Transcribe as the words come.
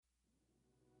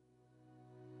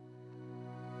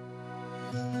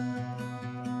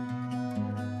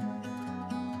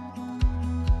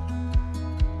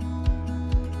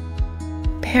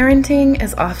Parenting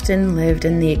is often lived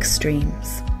in the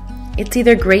extremes. It's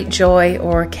either great joy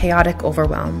or chaotic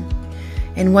overwhelm.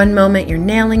 In one moment you're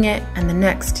nailing it, and the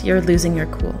next you're losing your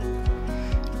cool.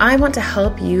 I want to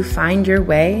help you find your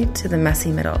way to the messy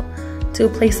middle, to a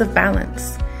place of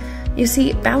balance. You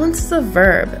see, balance is a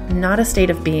verb, not a state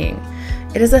of being.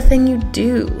 It is a thing you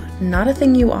do, not a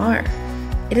thing you are.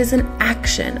 It is an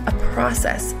action, a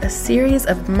process, a series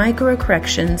of micro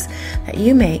corrections that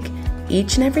you make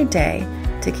each and every day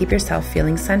to keep yourself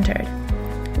feeling centered.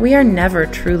 We are never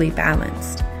truly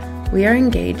balanced. We are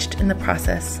engaged in the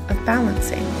process of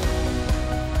balancing.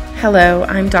 Hello,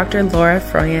 I'm Dr. Laura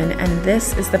Froyen, and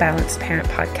this is the Balanced Parent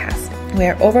Podcast,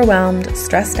 where overwhelmed,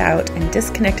 stressed out, and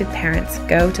disconnected parents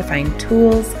go to find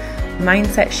tools,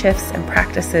 mindset shifts, and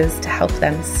practices to help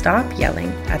them stop yelling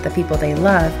at the people they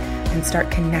love and start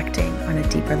connecting on a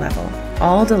deeper level,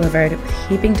 all delivered with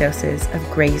heaping doses of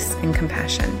grace and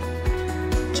compassion.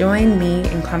 Join me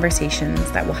in conversations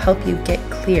that will help you get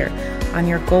clear on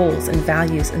your goals and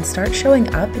values and start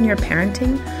showing up in your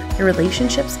parenting, your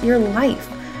relationships, your life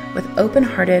with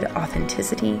open-hearted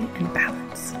authenticity and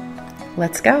balance.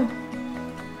 Let's go.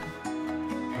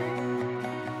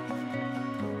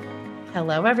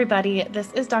 Hello, everybody.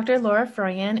 This is Dr. Laura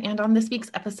Froyen, and on this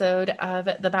week's episode of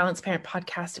the Balanced Parent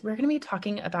Podcast, we're going to be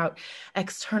talking about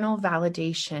external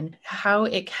validation, how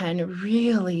it can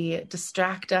really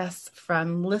distract us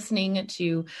from listening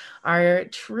to our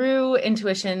true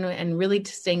intuition and really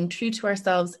staying true to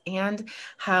ourselves, and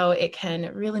how it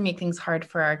can really make things hard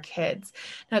for our kids.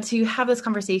 Now, to have this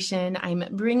conversation, I'm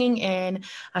bringing in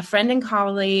a friend and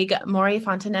colleague, Mory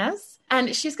Fontanez,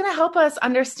 and she's going to help us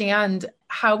understand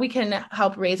how we can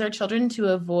help raise our children to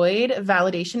avoid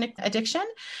validation addiction.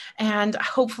 And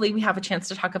hopefully we have a chance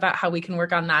to talk about how we can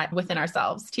work on that within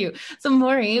ourselves too. So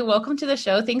Mory, welcome to the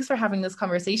show. Thanks for having this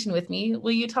conversation with me.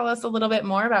 Will you tell us a little bit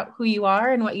more about who you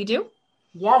are and what you do?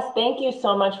 Yes, thank you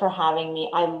so much for having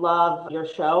me. I love your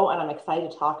show, and I'm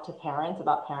excited to talk to parents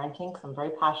about parenting because I'm very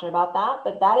passionate about that.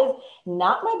 But that is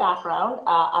not my background.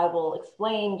 I will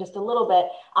explain just a little bit.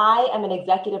 I am an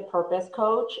executive purpose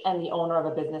coach and the owner of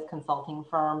a business consulting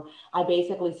firm. I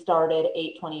basically started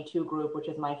 822 Group, which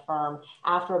is my firm,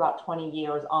 after about 20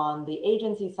 years on the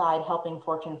agency side, helping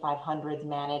Fortune 500s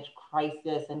manage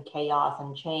crisis and chaos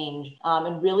and change,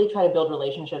 and really try to build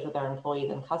relationships with their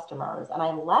employees and customers. And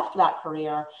I left that career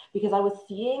because I was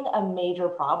seeing a major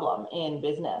problem in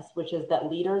business, which is that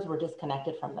leaders were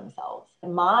disconnected from themselves.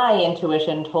 My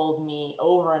intuition told me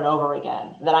over and over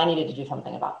again that I needed to do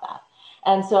something about that.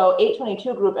 And so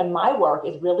 822 Group and my work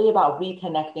is really about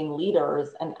reconnecting leaders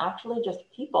and actually just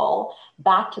people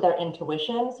back to their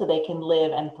intuition so they can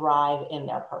live and thrive in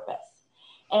their purpose.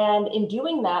 And in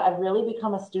doing that, I've really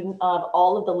become a student of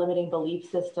all of the limiting belief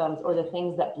systems or the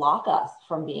things that block us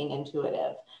from being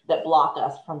intuitive, that block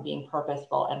us from being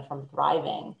purposeful and from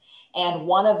thriving. And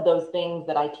one of those things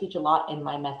that I teach a lot in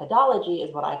my methodology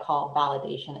is what I call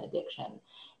validation addiction.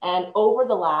 And over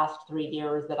the last 3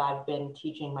 years that I've been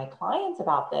teaching my clients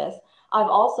about this, I've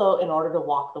also, in order to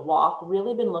walk the walk,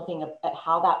 really been looking at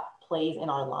how that plays in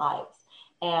our lives,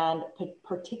 and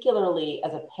particularly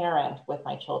as a parent with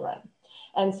my children.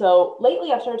 And so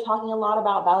lately I've started talking a lot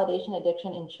about validation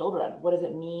addiction in children. What does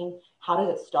it mean? How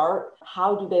does it start?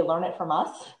 How do they learn it from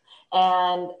us?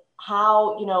 And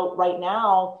how, right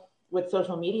now with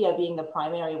social media being the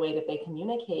primary way that they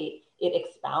communicate, it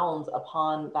expounds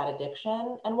upon that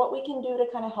addiction and what we can do to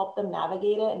kind of help them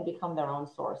navigate it and become their own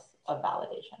source of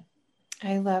validation.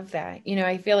 I love that.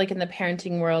 I feel like in the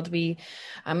parenting world, we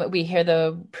hear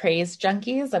the praise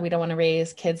junkies, that we don't want to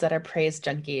raise kids that are praise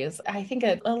junkies. I think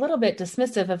a little bit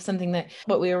dismissive of something that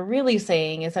what we are really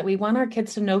saying is that we want our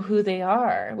kids to know who they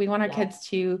are. We want our kids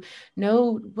to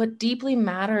know what deeply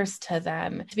matters to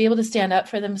them, to be able to stand up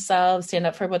for themselves, stand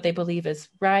up for what they believe is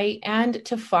right, and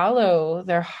to follow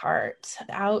their heart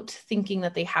without thinking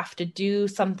that they have to do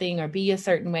something or be a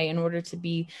certain way in order to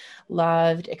be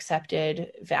loved,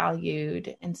 accepted, valued,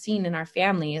 and seen in our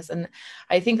families. And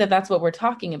I think that that's what we're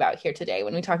talking about here today.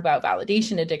 When we talk about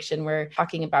validation addiction, we're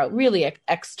talking about really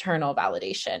external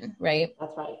validation, right?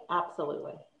 That's right.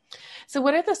 Absolutely. So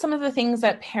what are some of the things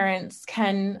that parents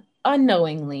can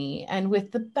unknowingly and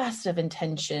with the best of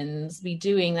intentions be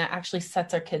doing that actually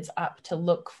sets our kids up to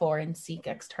look for and seek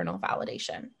external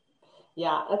validation?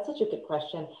 Yeah, that's such a good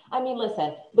question. I mean,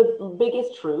 listen, the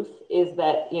biggest truth is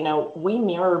that, we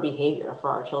mirror behavior for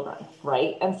our children,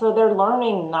 right? And so they're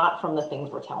learning not from the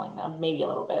things we're telling them, maybe a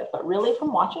little bit, but really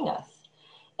from watching us.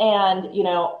 And,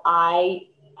 I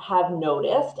have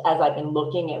noticed as I've been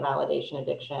looking at validation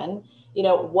addiction,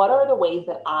 what are the ways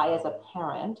that I, as a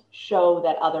parent, show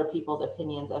that other people's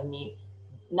opinions of me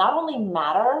not only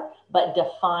matter, but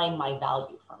define my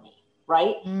value for me,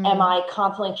 right? Am I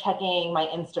constantly checking my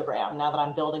Instagram now that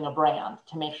I'm building a brand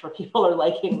to make sure people are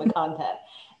liking the content?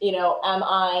 Am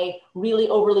I really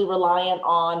overly reliant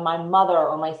on my mother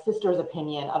or my sister's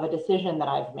opinion of a decision that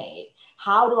I've made?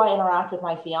 How do I interact with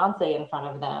my fiance in front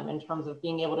of them in terms of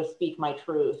being able to speak my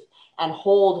truth and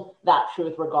hold that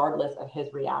truth regardless of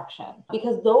his reaction?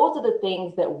 Because those are the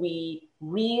things that we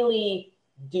really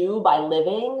do by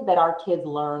living that our kids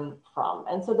learn from.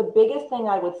 And so the biggest thing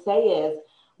I would say is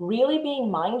really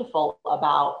being mindful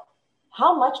about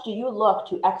how much do you look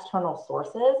to external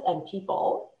sources and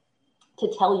people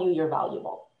to tell you you're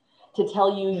valuable, to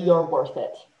tell you you're worth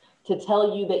it, to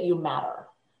tell you that you matter,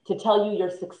 to tell you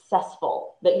you're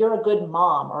successful, that you're a good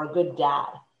mom or a good dad,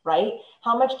 right?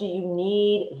 How much do you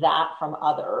need that from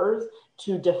others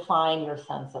to define your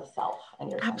sense of self and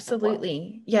your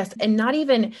Absolutely. Yes. And not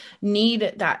even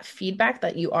need that feedback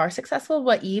that you are successful,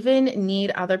 but even need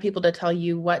other people to tell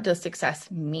you, what does success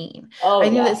mean? I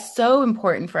think it's so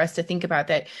important for us to think about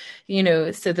that,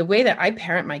 so the way that I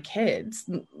parent my kids,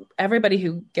 everybody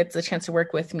who gets a chance to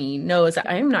work with me knows that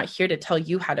I'm not here to tell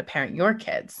you how to parent your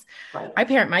kids. Right. I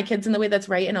parent my kids in the way that's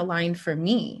right and aligned for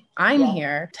me. I'm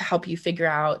here to help you figure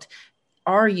out,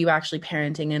 are you actually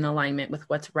parenting in alignment with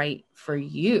what's right for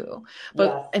you?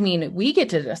 But I mean, we get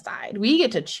to decide, we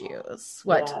get to choose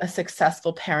what a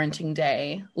successful parenting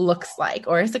day looks like,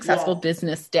 or a successful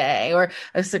business day, or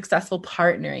a successful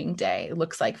partnering day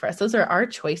looks like for us. Those are our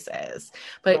choices.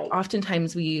 But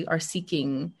oftentimes we are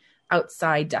seeking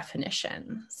outside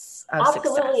definitions of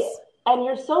success. And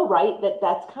you're so right that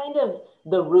that's kind of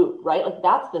the root, right? Like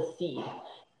that's the seed.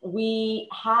 We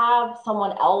have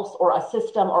someone else or a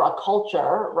system or a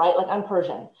culture, right? Like I'm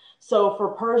Persian. So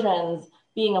for Persians,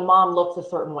 being a mom looks a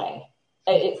certain way.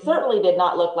 It certainly did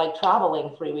not look like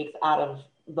traveling 3 weeks out of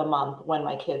the month when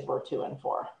my kids were 2 and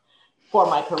 4 for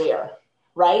my career,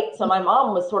 right? So my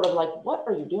mom was sort of like, what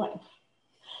are you doing?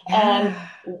 And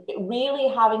really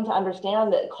having to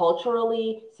understand that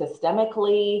culturally,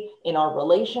 systemically, in our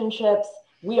relationships,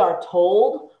 we are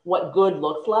told what good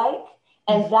looks like.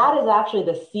 And that is actually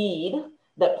the seed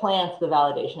that plants the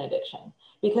validation addiction,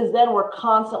 because then we're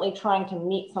constantly trying to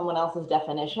meet someone else's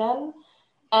definition.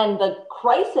 And the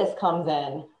crisis comes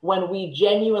in when we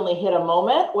genuinely hit a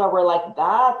moment where we're like,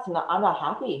 I'm not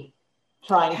happy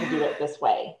trying to do it this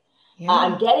way.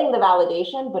 I'm getting the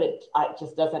validation, but it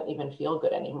just doesn't even feel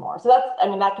good anymore. So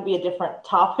that could be a different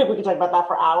topic. We could talk about that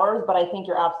for hours, but I think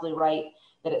you're absolutely right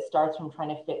that it starts from trying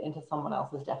to fit into someone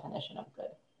else's definition of good.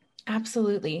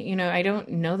 Absolutely. I don't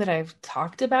know that I've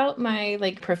talked about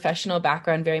my professional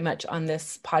background very much on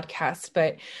this podcast,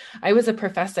 but I was a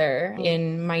professor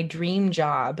in my dream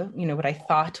job, what I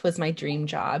thought was my dream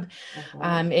job.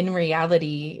 In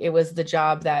reality, it was the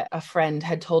job that a friend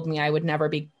had told me I would never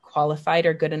be qualified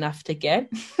or good enough to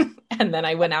get. And then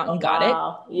I went out and got it,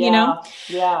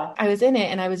 I was in it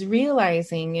and I was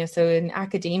realizing, so in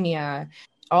academia,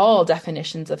 all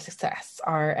definitions of success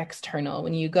are external.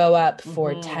 When you go up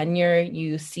for tenure,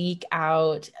 you seek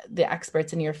out the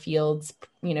experts in your fields,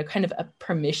 kind of a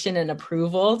permission and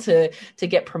approval to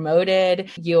get promoted.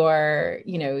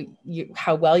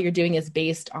 How well you're doing is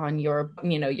based on your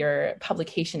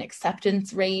publication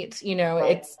acceptance rate.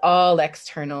 It's all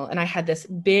external. And I had this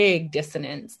big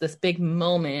dissonance, this big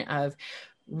moment of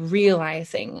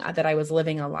realizing that I was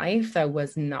living a life that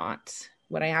was not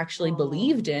what I actually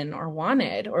believed in or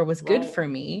wanted or was good for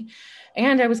me.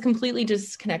 And I was completely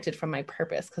disconnected from my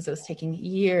purpose because it was taking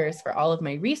years for all of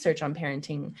my research on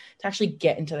parenting to actually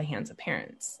get into the hands of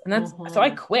parents. And that's, so I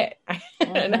quit.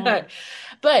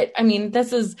 But I mean,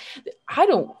 I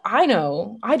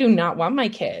do not want my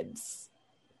kids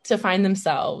to find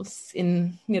themselves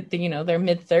in, their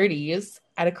mid-30s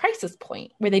at a crisis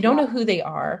point where they don't know who they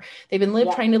are. They've been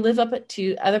trying to live up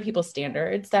to other people's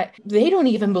standards that they don't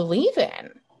even believe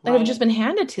in, that have just been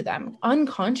handed to them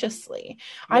unconsciously.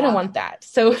 I don't want that.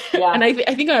 So, and I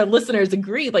think our listeners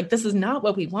agree, this is not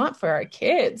what we want for our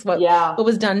kids. What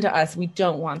was done to us, we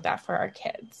don't want that for our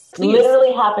kids. Please.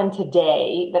 Literally happened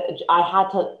today that I had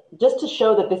to, just to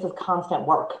show that this is constant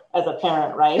work as a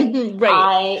parent, right?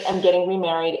 I am getting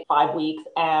remarried 5 weeks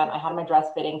and I had my dress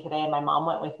fitting today and my mom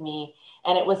went with me.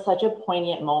 And it was such a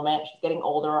poignant moment. She's getting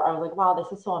older. I was like, wow,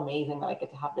 this is so amazing that I get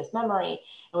to have this memory.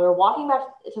 And we were walking back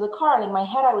to the car. And in my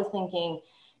head, I was thinking,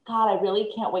 God, I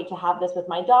really can't wait to have this with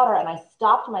my daughter. And I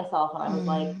stopped myself and I was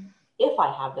like, if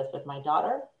I have this with my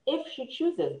daughter, if she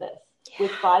chooses this,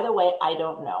 which by the way, I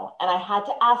don't know. And I had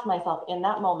to ask myself in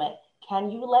that moment, can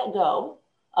you let go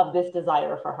of this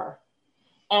desire for her?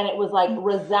 And it was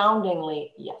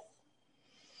resoundingly, yes.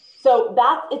 So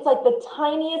it's like the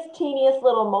tiniest, teeniest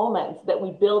little moments that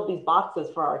we build these boxes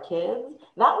for our kids.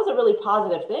 That was a really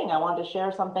positive thing. I wanted to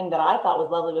share something that I thought was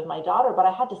lovely with my daughter, but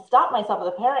I had to stop myself as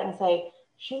a parent and say,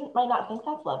 she might not think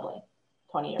that's lovely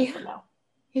 20 years from now.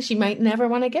 She might never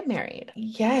want to get married.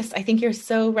 Yes, I think you're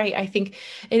so right. I think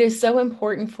it is so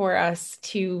important for us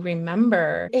to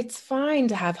remember it's fine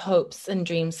to have hopes and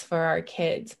dreams for our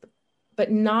kids,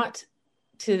 but not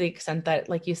to the extent that,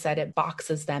 like you said, it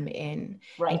boxes them in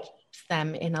and keeps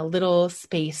them in a little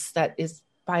space that is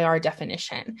by our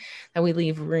definition, that we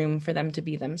leave room for them to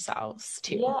be themselves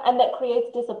too. Yeah, and that creates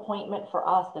disappointment for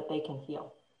us that they can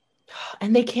feel.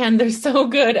 And they're so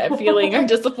good at feeling our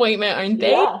disappointment, aren't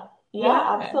they?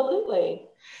 Yeah, absolutely.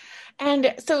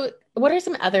 And so what are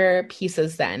some other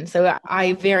pieces then? So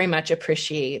I very much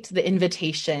appreciate the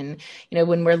invitation,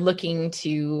 when we're looking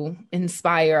to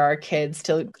inspire our kids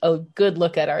to a good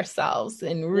look at ourselves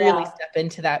and really step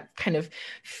into that kind of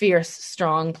fierce,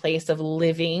 strong place of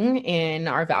living in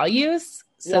our values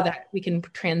so that we can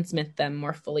transmit them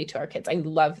more fully to our kids. I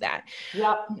love that.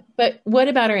 Yeah. But what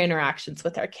about our interactions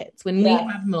with our kids? When we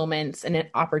have moments and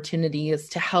opportunities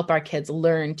to help our kids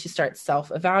learn to start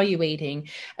self-evaluating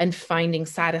and finding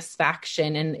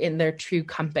satisfaction in their true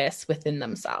compass within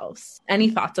themselves. Any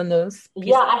thoughts on those pieces?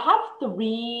 Yeah, I have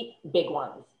 3 big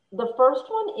ones. The first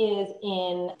one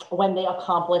is when they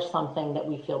accomplish something that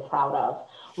we feel proud of.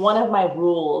 One of my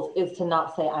rules is to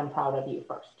not say, I'm proud of you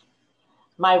first.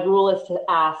 My rule is to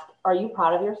ask, are you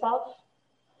proud of yourself?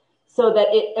 So that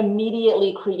it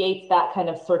immediately creates that kind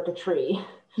of circuitry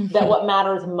that what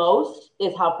matters most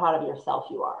is how proud of yourself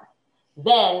you are.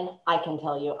 Then I can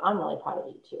tell you, I'm really proud of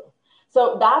you too.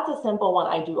 So that's a simple one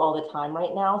I do all the time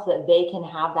right now so that they can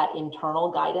have that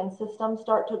internal guidance system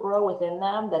start to grow within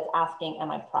them that's asking, am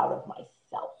I proud of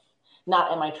myself?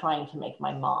 Not am I trying to make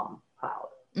my mom proud?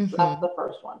 So that's the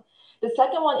first one. The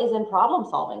second one is in problem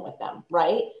solving with them,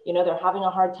 right? They're having a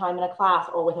hard time in a class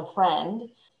or with a friend.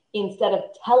 Instead of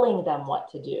telling them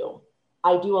what to do,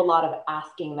 I do a lot of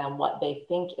asking them what they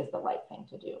think is the right thing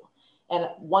to do. And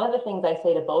one of the things I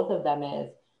say to both of them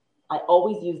is, I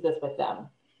always use this with them.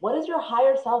 What is your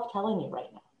higher self telling you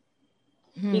right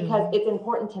now? Because it's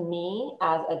important to me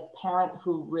as a parent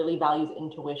who really values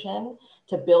intuition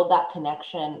to build that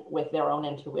connection with their own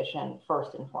intuition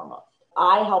first and foremost.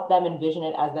 I help them envision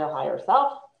it as their higher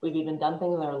self. We've even done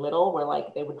things when they're little where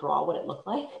they would draw what it looked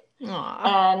like. Aww.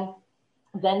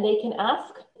 And then they can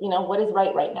ask, what is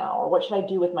right now? Or what should I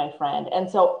do with my friend? And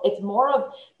so it's more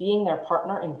of being their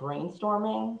partner in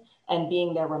brainstorming and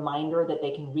being their reminder that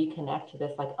they can reconnect to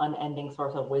this unending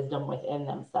source of wisdom within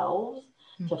themselves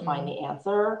to find the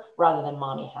answer rather than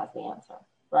mommy has the answer,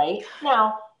 right?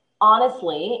 Now,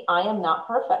 honestly, I am not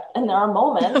perfect. And there are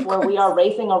moments where we are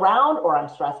racing around or I'm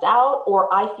stressed out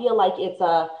or I feel like it's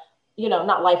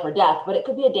not life or death, but it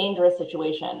could be a dangerous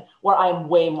situation where I'm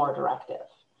way more directive.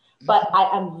 But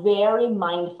I am very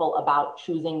mindful about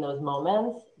choosing those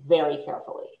moments very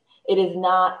carefully. It is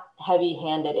not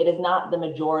heavy-handed. It is not the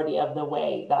majority of the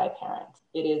way that I parent.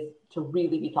 It is to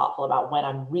really be thoughtful about when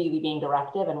I'm really being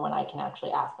directive and when I can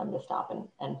actually ask them to stop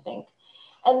and think.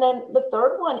 And then the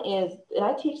third one is, and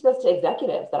I teach this to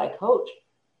executives that I coach,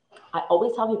 I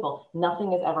always tell people,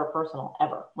 nothing is ever personal,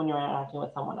 ever, when you're interacting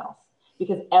with someone else,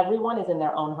 because everyone is in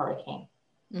their own hurricane,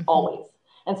 always.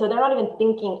 And so they're not even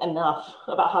thinking enough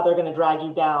about how they're going to drag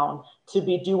you down to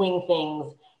be doing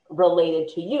things related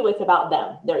to you. It's about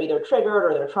them. They're either triggered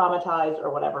or they're traumatized or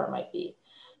whatever it might be.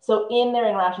 So in their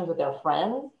interactions with their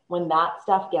friends, when that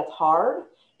stuff gets hard,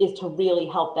 is to really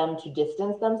help them to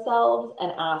distance themselves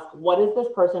and ask, what is this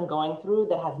person going through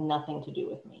that has nothing to do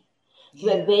with me? So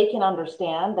that they can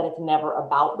understand that it's never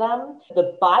about them.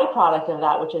 The byproduct of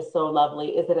that, which is so lovely,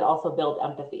 is that it also builds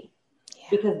empathy.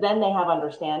 Because then they have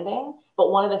understanding.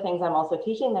 But one of the things I'm also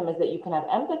teaching them is that you can have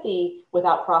empathy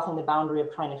without crossing the boundary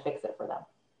of trying to fix it for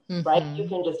them, right? You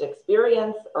can just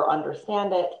experience or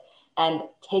understand it and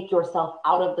take yourself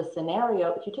out of the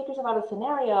scenario. If you take yourself out of the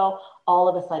scenario, all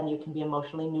of a sudden you can be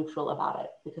emotionally neutral about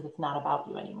it because it's not about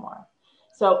you anymore.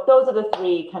 So those are the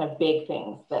 3 kind of big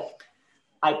things that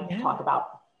I talk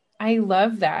about. I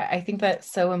love that. I think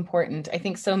that's so important. I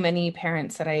think so many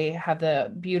parents that I have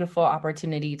the beautiful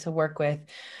opportunity to work with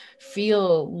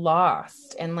feel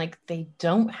lost and like they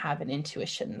don't have an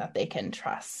intuition that they can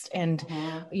trust. And,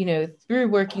 through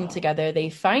working together, they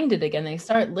find it again. They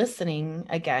start listening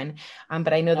again.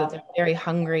 But I know that they're very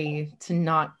hungry to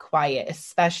not quiet,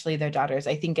 especially their daughters.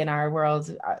 I think in our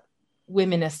world,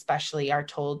 women especially are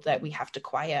told that we have to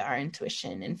quiet our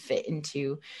intuition and fit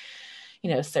into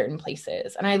certain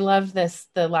places. And I love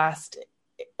the last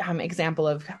example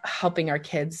of helping our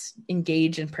kids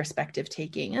engage in perspective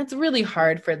taking. And it's really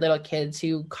hard for little kids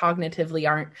who cognitively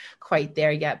aren't quite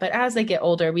there yet. But as they get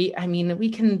older, we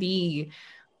can be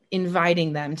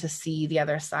inviting them to see the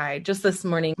other side. Just this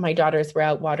morning, my daughters were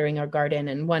out watering our garden,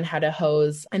 and one had a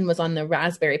hose and was on the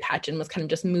raspberry patch and was kind of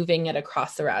just moving it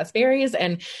across the raspberries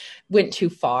and went too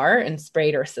far and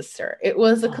sprayed her sister. It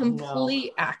was a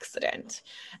complete accident.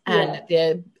 And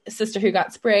the sister who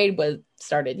got sprayed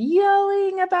started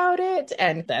yelling about it.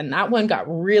 And then that one got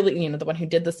really, the one who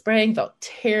did the spraying felt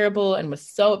terrible and was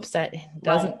so upset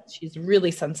and she's really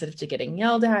sensitive to getting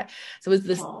yelled at. So it was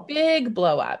this big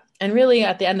blow up. And really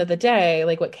at the end of the day,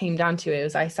 like what came down to it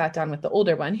was I sat down with the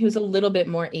older one who's a little bit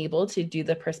more able to do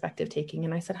the perspective taking.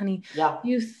 And I said, honey,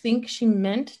 you think she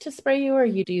meant to spray you, or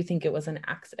do you think it was an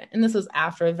accident? And this was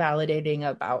after validating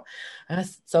about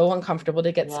so uncomfortable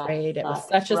to get sprayed. It was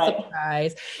such a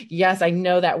surprise. Yes, I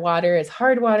know that water is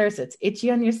hard water, so it's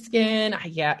itchy on your skin.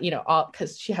 All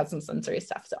because she has some sensory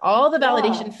stuff. So all the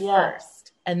validation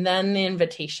first, and then the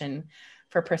invitation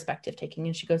for perspective taking.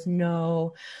 And she goes,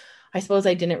 no, I suppose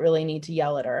I didn't really need to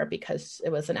yell at her because it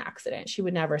was an accident. She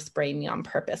would never spray me on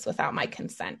purpose without my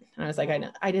consent. And I was like,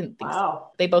 I didn't think so.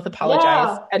 They both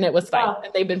apologized and it was fine.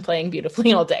 And they've been playing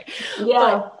beautifully all day.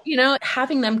 But,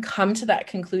 having them come to that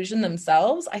conclusion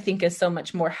themselves, I think is so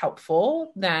much more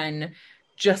helpful than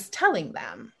just telling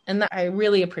them. And I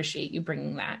really appreciate you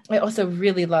bringing that. I also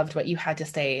really loved what you had to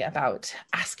say about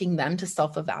asking them to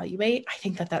self-evaluate. I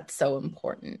think that that's so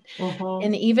important.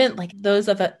 And even like those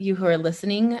of you who are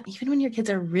listening, even when your kids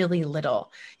are really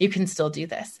little, you can still do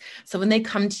this. So when they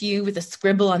come to you with a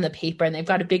scribble on the paper and they've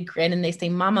got a big grin and they say,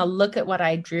 Mama, look at what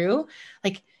I drew.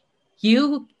 Like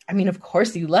of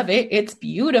course you love it. It's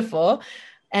beautiful.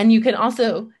 And you can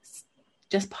also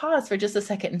just pause for just a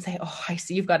second and say, oh, I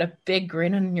see you've got a big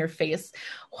grin on your face.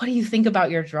 What do you think about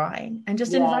your drawing? And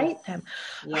just invite them.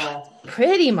 Oh,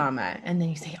 pretty, Mama. And then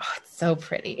you say, oh, it's so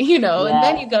pretty, and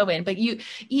then you go in. But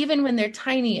even when they're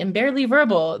tiny and barely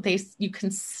verbal, you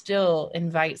can still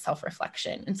invite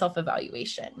self-reflection and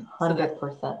self-evaluation.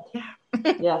 100%.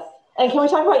 Yes. And can we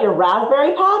talk about your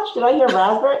raspberry patch? Did I hear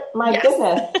raspberry? My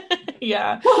goodness.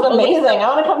 That was amazing. I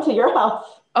want to come to your house.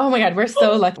 Oh my God. We're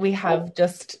so lucky. We have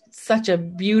just such a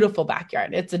beautiful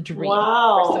backyard. It's a dream.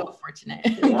 Wow. We're so fortunate.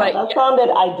 That sounded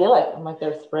idyllic. I'm like,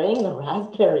 they're spraying the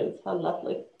raspberries. How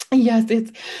lovely. Yes,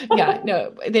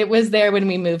 it was there when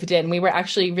we moved in. We were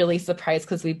actually really surprised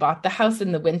because we bought the house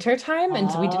in the winter time and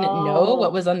we didn't know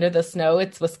what was under the snow.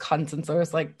 It's Wisconsin, so it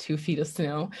was like 2 feet of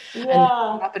snow.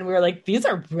 And we were like, these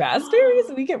are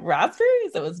raspberries? We get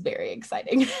raspberries? It was very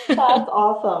exciting. That's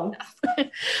awesome.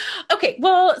 Okay,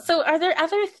 well, so are there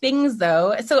other things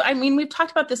though? So, we've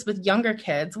talked about this with younger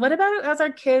kids. What about as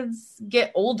our kids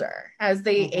get older, as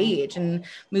they age and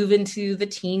move into the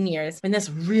teen years, when this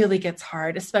really gets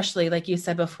hard, especially like you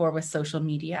said before with social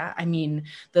media?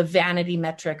 The vanity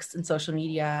metrics in social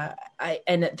media,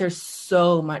 and there's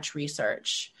so much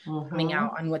research coming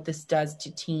out on what this does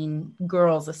to teen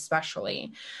girls,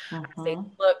 especially as they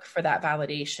look for that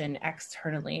validation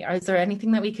externally. Is there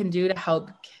anything that we can do to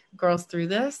help girls through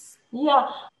this? Yeah,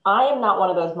 I am not one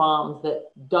of those moms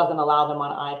that doesn't allow them on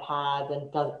iPads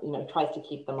and tries to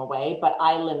keep them away, but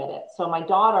I limit it. So my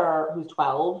daughter, who's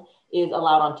 12, is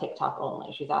allowed on TikTok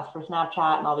only. She's asked for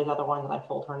Snapchat and all these other ones, and I've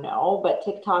told her no. But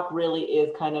TikTok really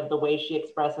is kind of the way she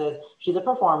expresses. She's a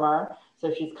performer,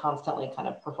 so she's constantly kind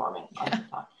of performing on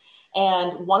TikTok.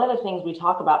 And one of the things we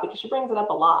talk about, because she brings it up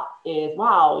a lot, is,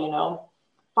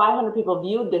 500 people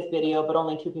viewed this video, but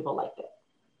only 2 people liked it.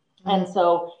 And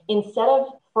so instead of,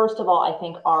 first of all, I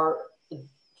think our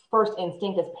first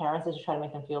instinct as parents is to try to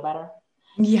make them feel better.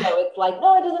 So it's like,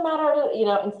 no, it doesn't matter.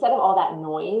 Instead of all that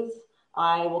noise,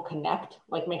 I will connect,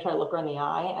 make sure I look her in the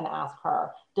eye and ask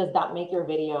her, does that make your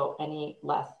video any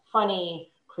less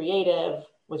funny, creative?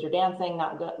 Was your dancing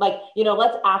not good?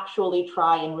 Let's actually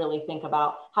try and really think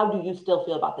about, how do you still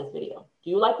feel about this video?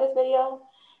 Do you like this video?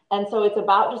 And so it's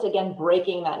about just, again,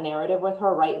 breaking that narrative with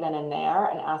her right then and there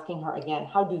and asking her again,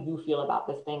 how do you feel about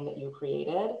this thing that you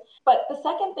created? But the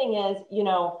second thing is,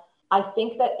 I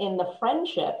think that in the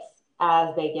friendships,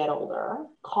 as they get older,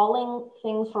 calling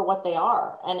things for what they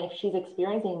are. And if she's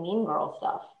experiencing mean girl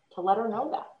stuff, to let her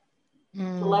know that,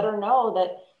 to let her know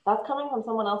that that's coming from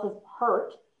someone else's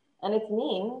hurt and it's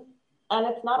mean and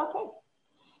it's not okay.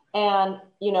 And,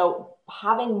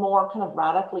 having more kind of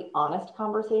radically honest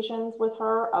conversations with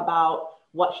her about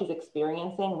what she's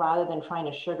experiencing rather than trying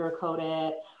to sugarcoat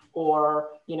it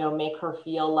or, make her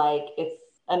feel like it's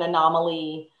an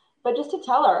anomaly. But just to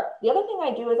tell her, the other thing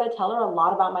I do is I tell her a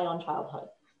lot about my own childhood,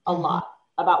 a lot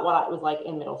about what it was like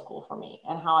in middle school for me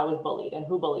and how I was bullied and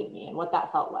who bullied me and what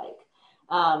that felt like.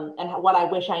 and what I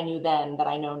wish I knew then that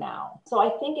I know now. So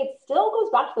I think it still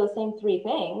goes back to those same three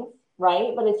things,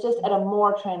 right? But it's just at a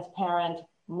more transparent,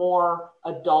 more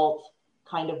adult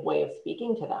kind of way of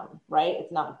speaking to them, right?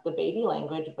 It's not the baby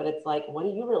language, but it's like, what do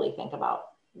you really think about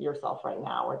yourself right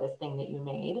now, or this thing that you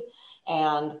made?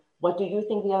 And what do you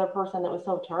think the other person that was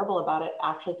so terrible about it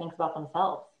actually thinks about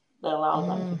themselves that allows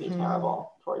them to be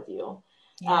terrible towards you?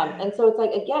 Yeah. And so it's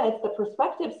like, again, it's the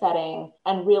perspective setting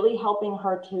and really helping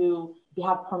her to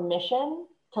have permission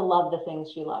to love the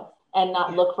things she loves and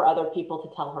not look for other people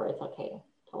to tell her it's okay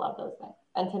to love those things.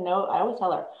 And to know, I always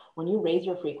tell her, when you raise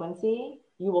your frequency,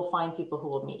 you will find people who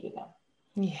will meet you there.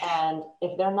 Yeah. And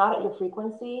if they're not at your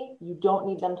frequency, you don't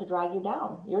need them to drag you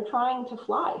down. You're trying to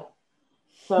fly.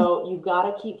 So you've got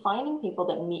to keep finding people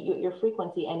that meet you at your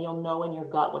frequency, and you'll know in your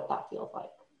gut what that feels like.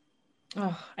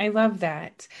 Oh, I love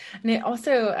that. And it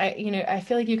also, I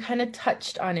feel like you kind of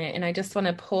touched on it, and I just want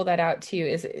to pull that out too,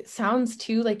 is it sounds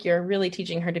too like you're really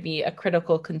teaching her to be a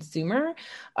critical consumer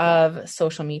of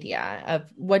social media, of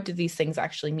what do these things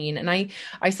actually mean? And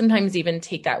I sometimes even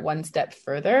take that one step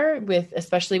further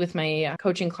especially with my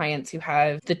coaching clients who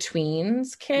have the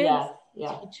tweens kids.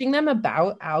 Yeah. Teaching them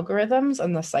about algorithms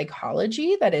and the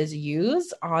psychology that is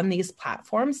used on these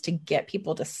platforms to get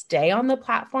people to stay on the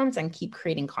platforms and keep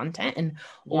creating content, and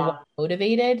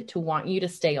motivated to want you to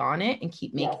stay on it and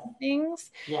keep making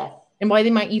things. Yes. And why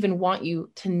they might even want you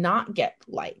to not get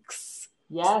likes.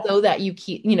 Yes. So that you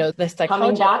keep, the psychology.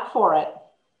 Coming back for it.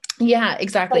 Yeah,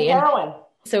 exactly. Like heroin.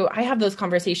 So I have those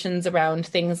conversations around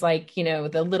things like,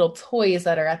 the little toys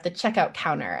that are at the checkout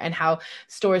counter and how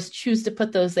stores choose to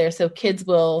put those there so kids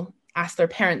will ask their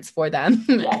parents for them.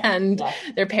 And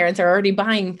their parents are already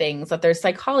buying things, that there's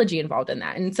psychology involved in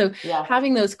that. And so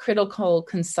having those critical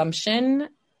consumption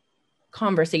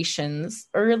conversations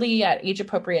early at age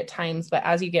appropriate times, but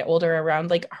as you get older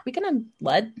around, like, are we going to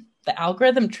let the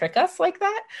algorithm trick us like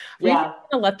that? Are we going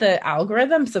to let the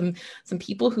algorithm, some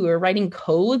people who are writing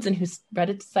codes and who read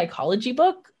a psychology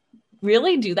book,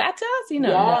 really do that to us? Yes.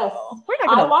 No, we're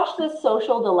not gonna... I watched this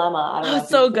Social Dilemma. Oh,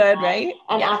 so good, right?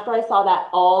 And after I saw that,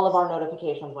 all of our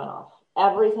notifications went off.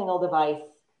 Every single device,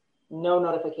 no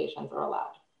notifications are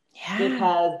allowed. Yeah.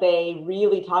 Because they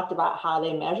really talked about how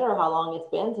they measure how long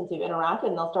it's been since you've interacted,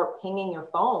 and they'll start pinging your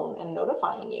phone and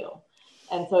notifying you.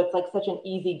 And so it's like such an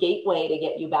easy gateway to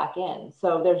get you back in.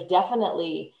 So there's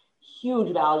definitely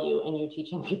huge value in you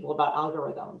teaching people about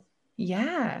algorithms.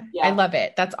 Yeah, I love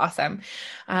it. That's awesome.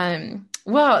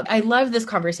 Well, I love this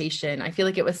conversation. I feel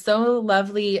like it was so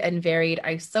lovely and varied.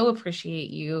 I so appreciate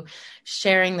you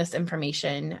sharing this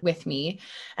information with me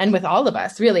and with all of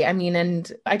us, really. I mean, and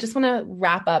I just want to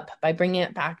wrap up by bringing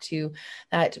it back to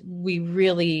that we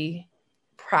really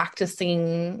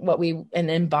practicing and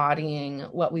embodying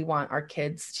what we want our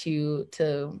kids to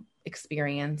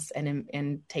experience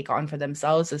and take on for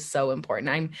themselves is so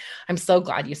important. I'm so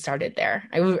glad you started there.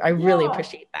 I really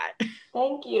appreciate that.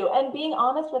 Thank you. And being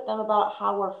honest with them about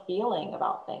how we're feeling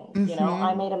about things. Mm-hmm.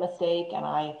 I made a mistake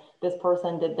and this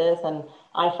person did this and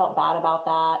I felt bad about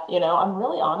that. I'm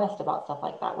really honest about stuff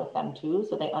like that with them too,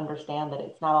 so they understand that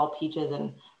it's not all peaches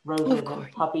and roses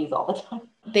and puppies all the time.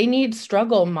 They need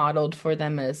struggle modeled for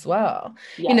them as well,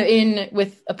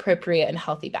 with appropriate and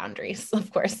healthy boundaries,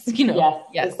 of course, Yes,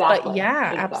 exactly. But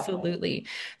absolutely.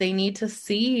 They need to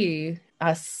see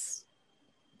us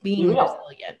being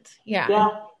resilient.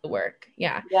 The work.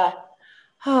 Yeah.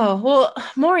 Oh, well,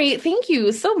 Mory, thank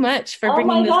you so much for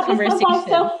bringing this conversation. Oh my God, this went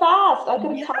by so fast. I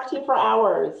could have talked to you for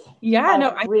hours.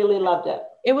 I really loved it.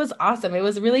 It was awesome. It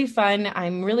was really fun.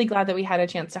 I'm really glad that we had a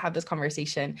chance to have this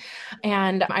conversation.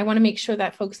 And I want to make sure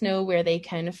that folks know where they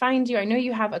can find you. I know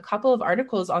you have a couple of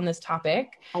articles on this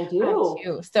topic. I do.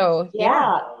 Too. So,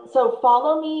 So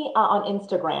follow me on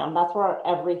Instagram. That's where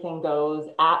everything goes,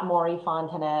 at Mory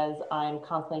Fontanez. I'm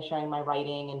constantly sharing my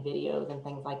writing and videos and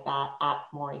things like that at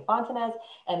Mory Fontanez.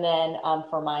 And then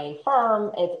for my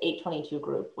firm, it's 822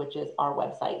 Group, which is our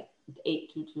website,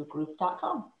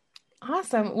 822group.com.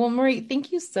 Awesome. Well, Mory,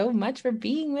 thank you so much for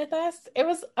being with us. It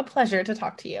was a pleasure to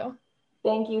talk to you.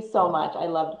 Thank you so much. I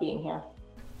loved being here.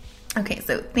 Okay,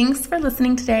 so thanks for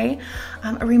listening today.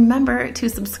 Remember to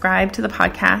subscribe to the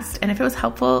podcast. And if it was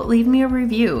helpful, leave me a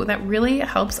review. That really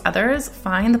helps others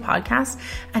find the podcast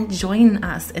and join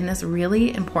us in this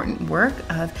really important work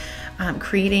of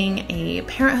creating a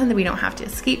parenthood that we don't have to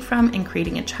escape from, and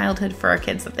creating a childhood for our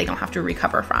kids that they don't have to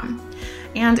recover from.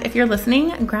 And if you're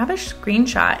listening, grab a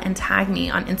screenshot and tag me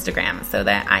on Instagram so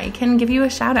that I can give you a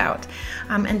shout out.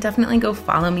 And definitely go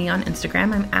follow me on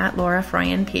Instagram. I'm at Laura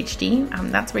Froyen,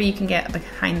 PhD. That's where you can get a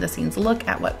behind the scenes look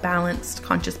at what balanced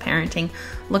conscious parenting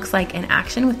looks like in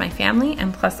action with my family.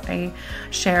 And plus I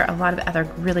share a lot of other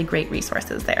really great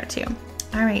resources there too.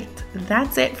 All right,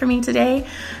 that's it for me today.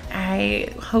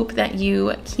 I hope that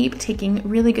you keep taking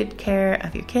really good care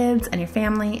of your kids and your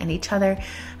family and each other,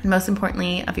 and most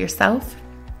importantly, of yourself.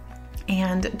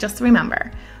 And just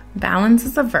remember, balance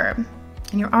is a verb,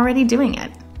 and you're already doing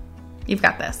it. You've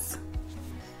got this.